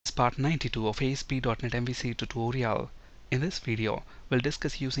It's part 92 of ASP.NET MVC tutorial. In this video, we'll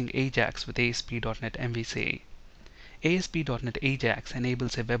discuss using Ajax with ASP.NET MVC. ASP.NET Ajax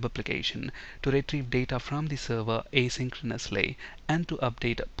enables a web application to retrieve data from the server asynchronously and to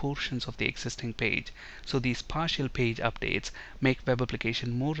update portions of the existing page. So these partial page updates make web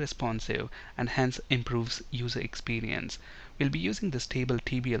application more responsive and hence improves user experience. We'll be using this table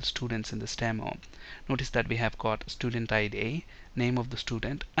tblStudents in this demo. Notice that we have got student ID, name of the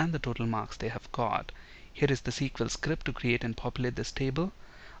student, and the total marks they have got. Here is the SQL script to create and populate this table.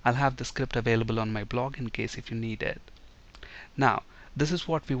 I'll have the script available on my blog in case if you need it. Now, this is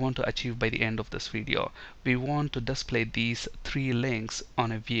what we want to achieve by the end of this video. We want to display these three links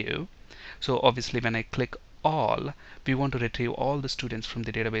on a view. So obviously when I click all, we want to retrieve all the students from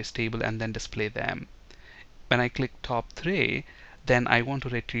the database table and then display them. When I click top 3, then I want to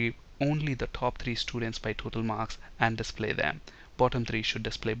retrieve only the top 3 students by total marks and display them. Bottom 3 should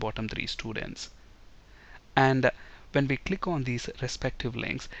display bottom 3 students. And when we click on these respective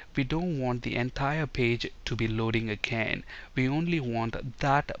links, we don't want the entire page to be loading again. We only want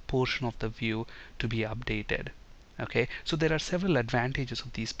that portion of the view to be updated. Okay, so there are several advantages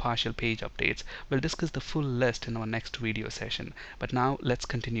of these partial page updates. We'll discuss the full list in our next video session, but now let's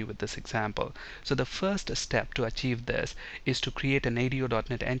continue with this example. So the first step to achieve this is to create an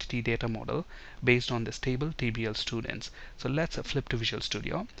ADO.NET entity data model based on this table tblStudents. So let's flip to Visual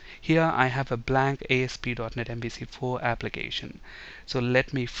Studio. Here I have a blank ASP.NET MVC4 application. So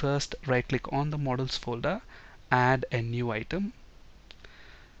let me first right click on the models folder, add a new item.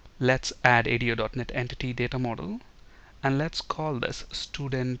 Let's add ADO.NET entity data model and let's call this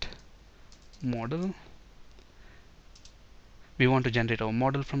student model. We want to generate our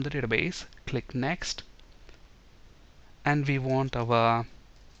model from the database. Click next, and we want our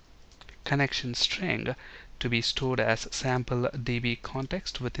connection string to be stored as sample db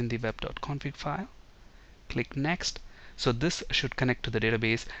context within the web.config file. Click next. So this should connect to the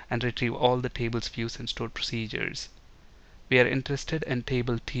database and retrieve all the tables, views, and stored procedures. We are interested in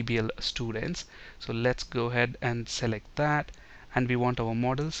table tblStudents, so let's go ahead and select that, and we want our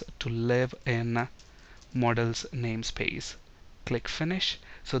models to live in models namespace. Click finish.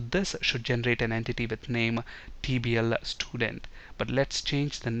 So this should generate an entity with name tblStudent, but let's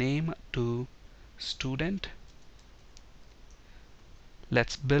change the name to student.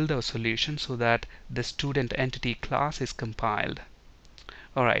 Let's build our solution so that the student entity class is compiled.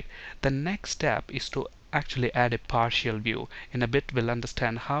 Alright, the next step is to actually add a partial view. In a bit we'll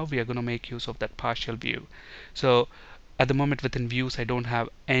understand how we are going to make use of that partial view. So at the moment within views I don't have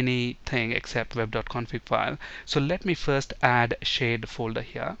anything except web.config file. So let me first add shared folder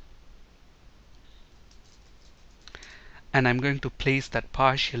here, and I'm going to place that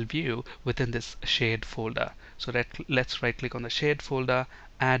partial view within this shared folder. So let's right click on the shared folder,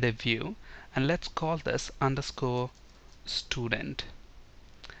 add a view, and let's call this underscore student.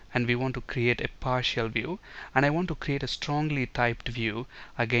 And we want to create a partial view, and I want to create a strongly typed view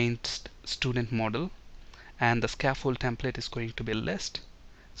against student model, and the scaffold template is going to be list.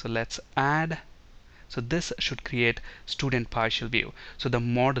 So let's add. So this should create student partial view. So the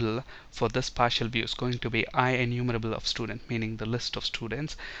model for this partial view is going to be IEnumerable of student, meaning the list of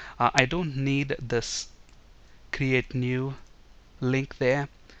students. I don't need this create new link there,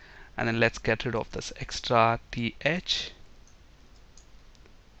 and then let's get rid of this extra th,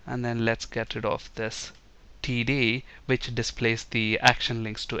 and then let's get rid of this td, which displays the action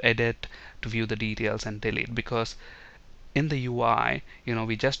links to edit, to view the details, and delete, because in the UI,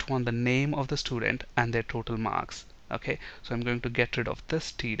 we just want the name of the student and their total marks. Okay, so I'm going to get rid of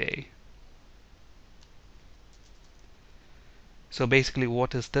this td. So basically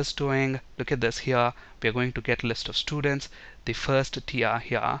what is this doing? Look at this here. We are going to get list of students. The first tr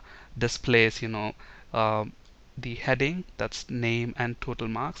here displays the heading, that's name and total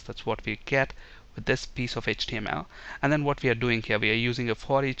marks. That's what we get with this piece of HTML. And then what we are doing here, we are using a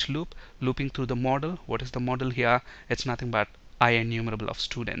for each loop, looping through the model. What is the model here? It's nothing but IEnumerable of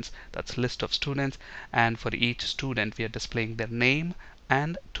students. That's list of students, and for each student we are displaying their name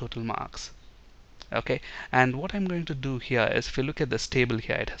and total marks. Okay, and what I'm going to do here is, if you look at this table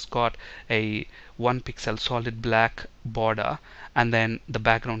here, it has got a 1 pixel solid black border, and then the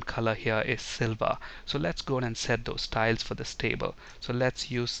background color here is silver. So let's go and set those styles for this table. So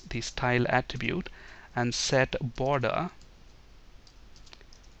let's use the style attribute and set border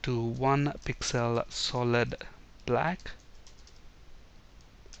to 1 pixel solid black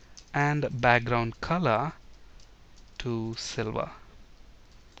and background color to silver.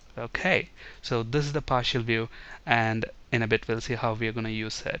 Okay, so this is the partial view, and in a bit we'll see how we are going to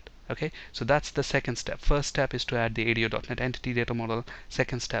use it. Okay, so that's the second step. First step is to add the ADO.NET Entity Data Model.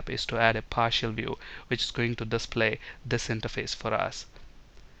 Second step is to add a partial view, which is going to display this interface for us.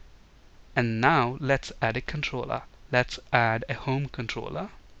 And now let's add a controller. Let's add a home controller.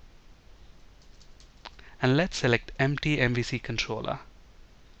 And let's select empty MVC controller.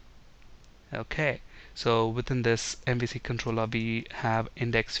 Okay, so within this MVC controller we have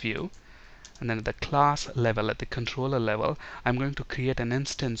index view, and then at the class level, at the controller level, I'm going to create an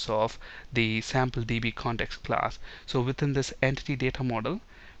instance of the sample DB context class. So within this entity data model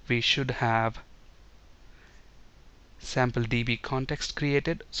we should have sample DB context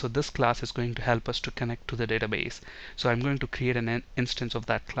created. So this class is going to help us to connect to the database. So I'm going to create an instance of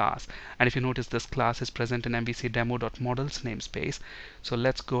that class, and if you notice, this class is present in MVC demo.models namespace. So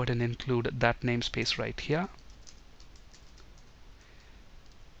let's go ahead and include that namespace right here.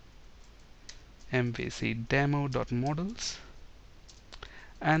 MVC demo.models,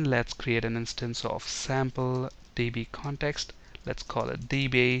 and let's create an instance of sample DB context. Let's call it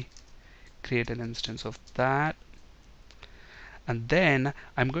DB, create an instance of that. And then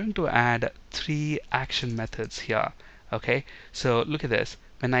I'm going to add 3 action methods here. Okay, so look at this.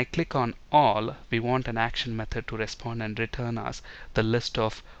 When I click on all, we want an action method to respond and return us the list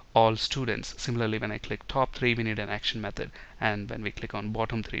of all students. Similarly, when I click top 3, we need an action method, and when we click on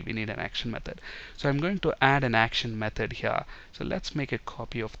bottom 3, we need an action method. So I'm going to add an action method here. So let's make a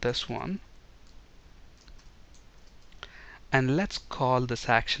copy of this one, and let's call this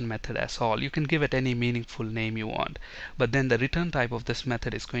action method as all. You can give it any meaningful name you want, but then the return type of this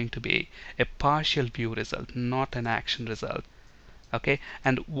method is going to be a partial view result, not an action result. Okay,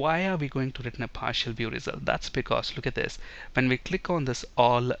 and why are we going to return a partial view result? That's because, look at this, when we click on this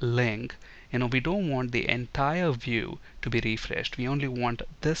all link, we don't want the entire view to be refreshed. We only want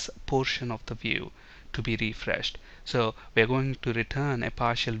this portion of the view to be refreshed. So we're going to return a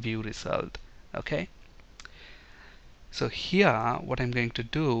partial view result. Okay, so here what I'm going to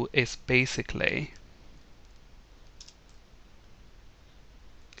do is basically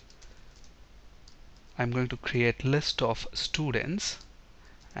I'm going to create list of students,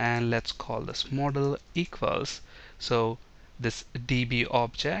 and let's call this model equals, so this DB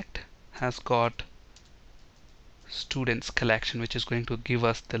object has got students collection, which is going to give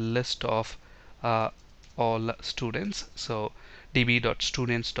us the list of all students. So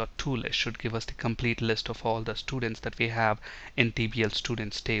db.students.toList should give us the complete list of all the students that we have in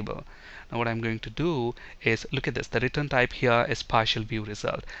tblStudents table. Now what I'm going to do is, look at this, the return type here is partial view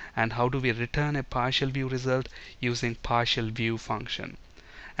result. And how do we return a partial view result? Using partial view function.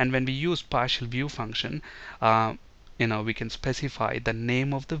 And when we use partial view function, we can specify the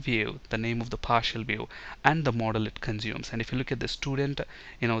name of the view, the name of the partial view, and the model it consumes. And if you look at the student,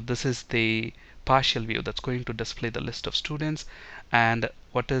 this is the partial view that's going to display the list of students. And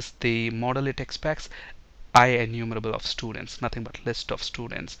what is the model it expects? IEnumerable of students, nothing but list of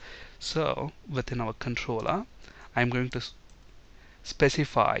students. So within our controller, I'm going to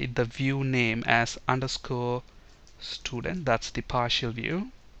specify the view name as underscore student. That's the partial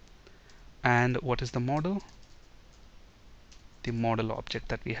view. And what is the model? The model object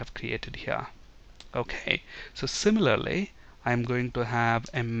that we have created here. Okay, so similarly, I'm going to have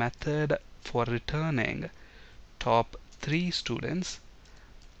a method for returning top 3 students.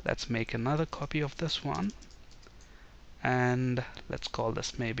 Let's make another copy of this one, and let's call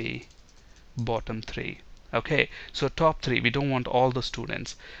this maybe bottom 3. Okay, so top 3, we don't want all the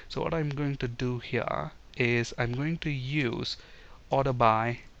students. So what I'm going to do here is I'm going to use order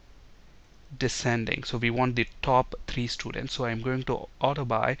by descending. So we want the top 3 students, so I'm going to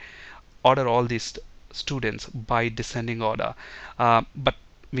order all these students by descending order, but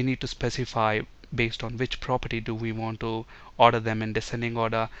we need to specify based on which property do we want to order them in descending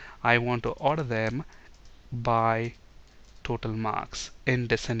order. I want to order them by total marks in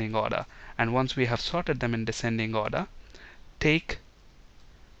descending order, and once we have sorted them in descending order, take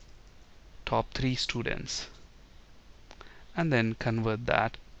top 3 students and then convert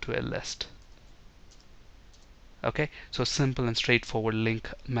that to a list. Okay, so simple and straightforward link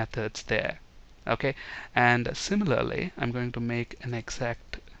methods there. Okay, and similarly, I'm going to make an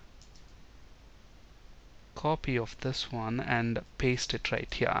exact copy of this one and paste it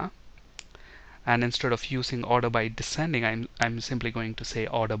right here. And instead of using order by descending, I'm simply going to say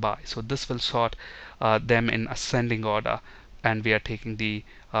order by. So this will sort them in ascending order, and we are taking the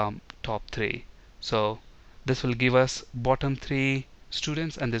top 3. So this will give us bottom 3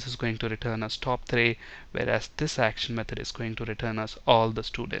 students, and this is going to return us top 3, whereas this action method is going to return us all the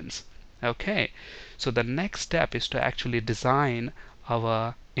students. Okay, so the next step is to actually design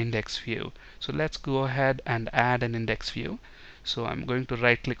our index view. So let's go ahead and add an index view. So I'm going to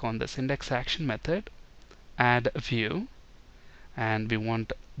right click on this index action method, add view, and we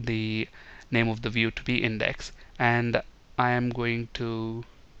want the name of the view to be index, and I am going to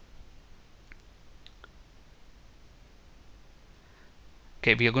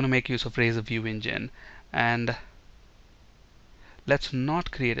we are going to make use of Razor View Engine, and let's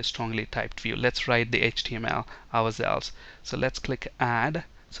not create a strongly typed view. Let's write the HTML ourselves. So let's click add.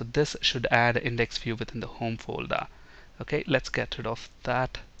 So this should add index view within the home folder. Okay, let's get rid of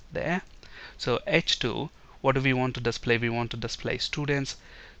that there. So h2, what do we want to display? We want to display students.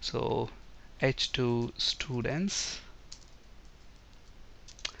 So h2 students,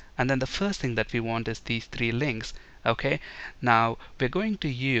 and then the first thing that we want is these three links. Okay, now we're going to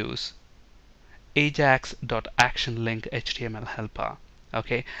use Ajax.ActionLink HTML helper.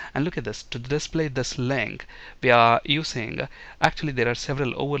 Okay, and look at this. To display this link, we are using, actually there are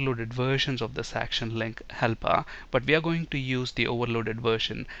several overloaded versions of this action link helper, but we are going to use the overloaded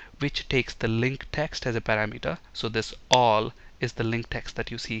version which takes the link text as a parameter. So this all is the link text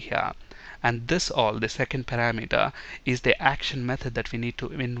that you see here, and this all, the second parameter, is the action method that we need to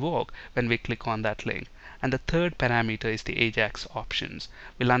invoke when we click on that link. And the third parameter is the Ajax options.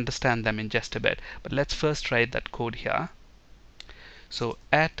 We'll understand them in just a bit, but let's first write that code here. So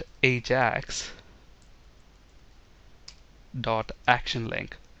at Ajax dot action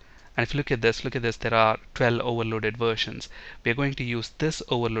link, and if you look at this, there are 12 overloaded versions. We are going to use this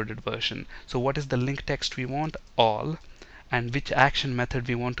overloaded version. So what is the link text we want? All. And which action method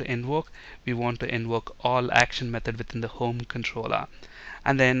we want to invoke? We want to invoke all action method within the home controller.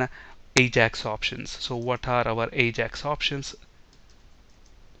 And then Ajax options. So what are our Ajax options?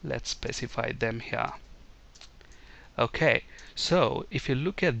 Let's specify them here. Okay, so if you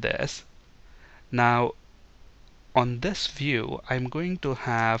look at this, now on this view I'm going to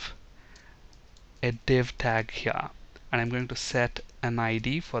have a div tag here, and I'm going to set an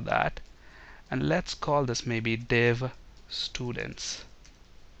ID for that, and let's call this maybe div students.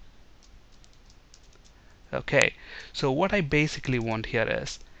 Okay, so what I basically want here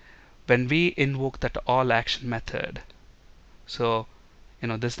is, when we invoke that all action method, so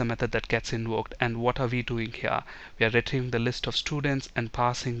this is the method that gets invoked, and what are we doing here? We are retrieving the list of students and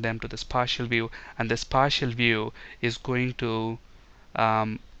passing them to this partial view, and this partial view is going to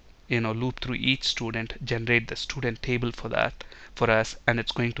loop through each student, generate the student table for us, and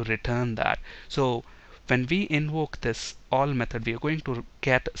it's going to return that. So when we invoke this all method, we are going to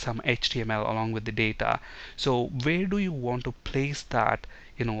get some HTML along with the data. So where do you want to place that?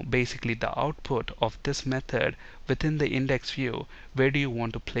 Basically the output of this method within the index view, where do you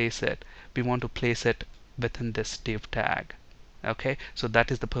want to place it? We want to place it within this div tag. Okay, so that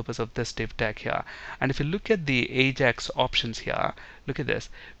is the purpose of this div tag here. And if you look at the Ajax options here, look at this.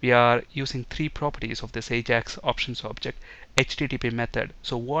 We are using three properties of this Ajax options object. HTTP method.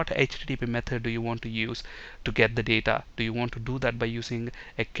 So what HTTP method do you want to use to get the data? Do you want to do that by using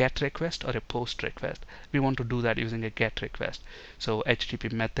a GET request or a POST request? We want to do that using a GET request. So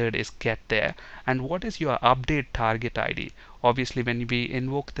HTTP method is GET there. And what is your update target ID? Obviously when we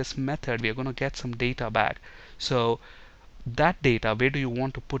invoke this method, we are going to get some data back. So that data, where do you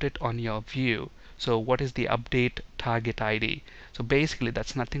want to put it on your view? So what is the update target ID? So basically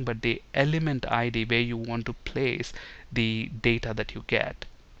that's nothing but the element ID where you want to place the data that you get.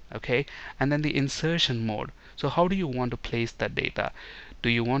 Okay, and then the insertion mode. So how do you want to place that data? Do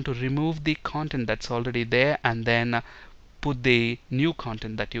you want to remove the content that's already there and then put the new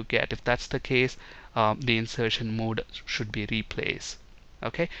content that you get? If that's the case, the insertion mode should be replace.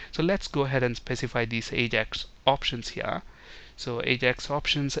 Okay, so let's go ahead and specify these Ajax options here. So Ajax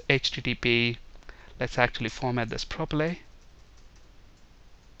options HTTP, let's actually format this properly.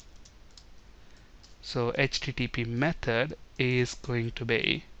 So HTTP method is going to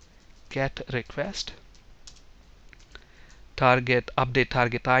be get request, target update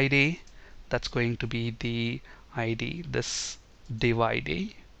target ID, that's going to be the ID, this div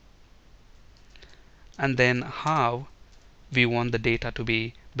ID, and then how we want the data to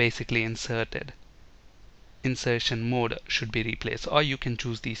be basically inserted. Insertion mode should be replaced, or you can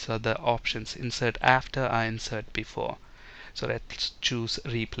choose these other options, insert after or insert before. So let's choose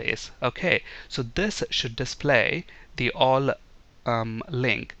replace. Okay, so this should display the all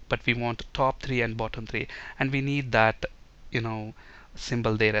link, but we want top three and bottom three, and we need that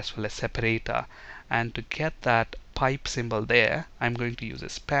symbol there as well as separator. And to get that pipe symbol there, I'm going to use a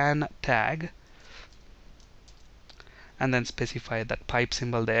span tag and then specify that pipe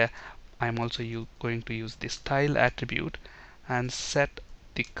symbol there. I'm also going to use the style attribute and set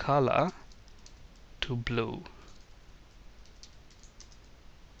the color to blue.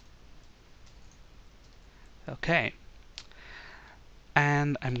 Okay,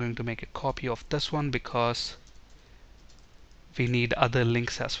 And I'm going to make a copy of this one because we need other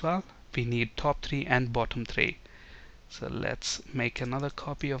links as well. We need top 3 and bottom 3. So let's make another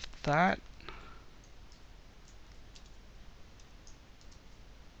copy of that.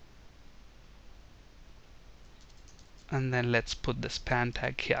 And then let's put the span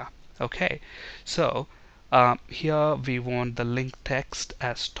tag here. Okay, so here we want the link text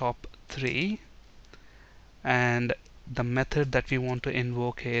as top 3, and the method that we want to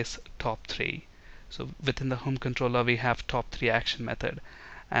invoke is top 3. So within the home controller we have top 3 action method,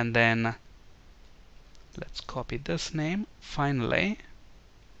 and then let's copy this name. Finally,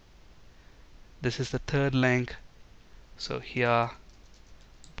 this is the third link, so here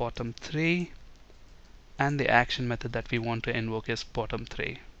bottom 3, and the action method that we want to invoke is bottom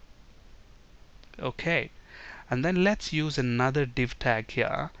 3. Okay, and then let's use another div tag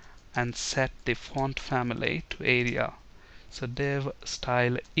here and set the font family to Arial. So div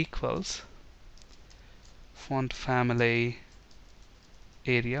style equals font family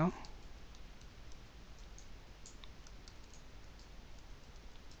Arial,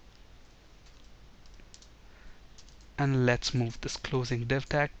 and let's move this closing div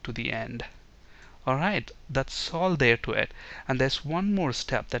tag to the end. Alright, that's all there to it. And there's one more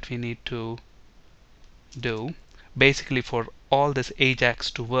step that we need to do. Basically, for all this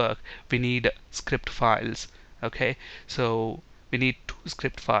Ajax to work, we need script files. Okay, so we need 2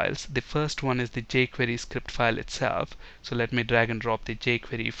 script files. The first one is the jQuery script file itself. So let me drag and drop the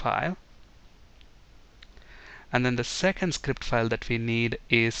jQuery file. And then the second script file that we need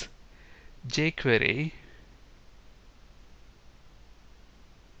is jQuery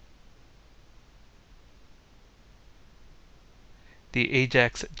the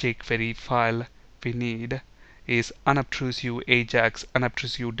Ajax jQuery file we need is unobtrusive Ajax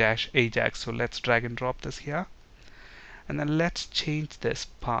unobtrusive-Ajax. So let's drag and drop this here, and then let's change this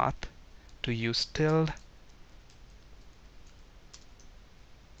path to use tilde.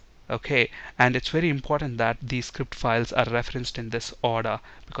 Okay, and it's very important that these script files are referenced in this order,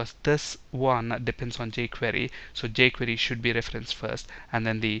 because this one depends on jQuery, so jQuery should be referenced first, and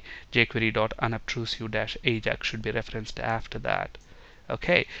then the jQuery.unobtrusive-Ajax should be referenced after that.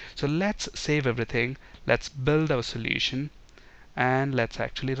 Okay, so let's save everything, let's build our solution, and let's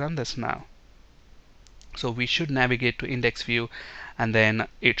actually run this now. So we should navigate to index view, and then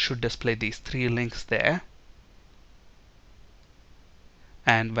it should display these 3 links there.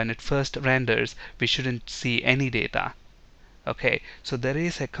 And when it first renders, we shouldn't see any data. Okay, so there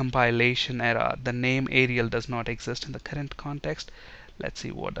is a compilation error. The name Arial does not exist in the current context. Let's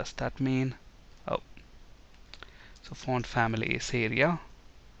see, what does that mean? Oh, so font family is Arial.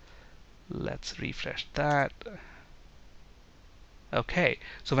 Let's refresh that. Okay,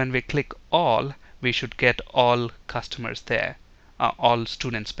 so when we click all, we should get all customers there, all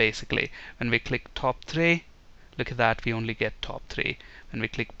students basically. When we click top 3, look at that, we only get top 3. When we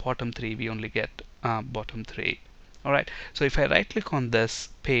click bottom 3, we only get bottom 3. Alright, so if I right click on this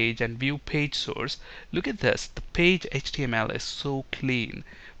page and view page source, look at this, the page HTML is so clean.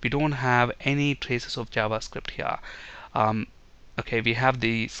 We don't have any traces of JavaScript here. Okay, we have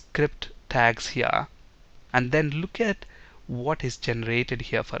the script tags here, and then look at what is generated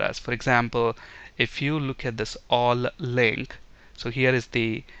here for us. For example, if you look at this all link, so here is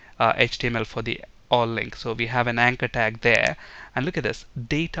the HTML for the all link. So we have an anchor tag there, and look at this,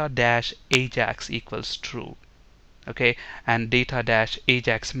 data-ajax equals true. Okay, and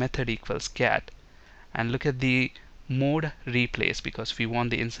data-ajax method equals get, and look at the mode replace, because we want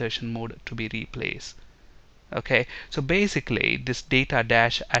the insertion mode to be replace. Okay, so basically this data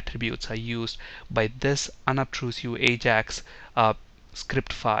dash attributes are used by this unobtrusive Ajax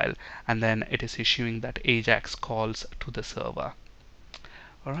script file, and then it is issuing that Ajax calls to the server.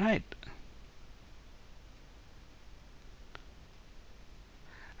 Alright,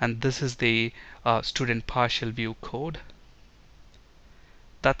 and this is the student partial view code.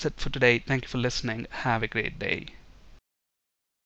 That's it for today. Thank you for listening. Have a great day.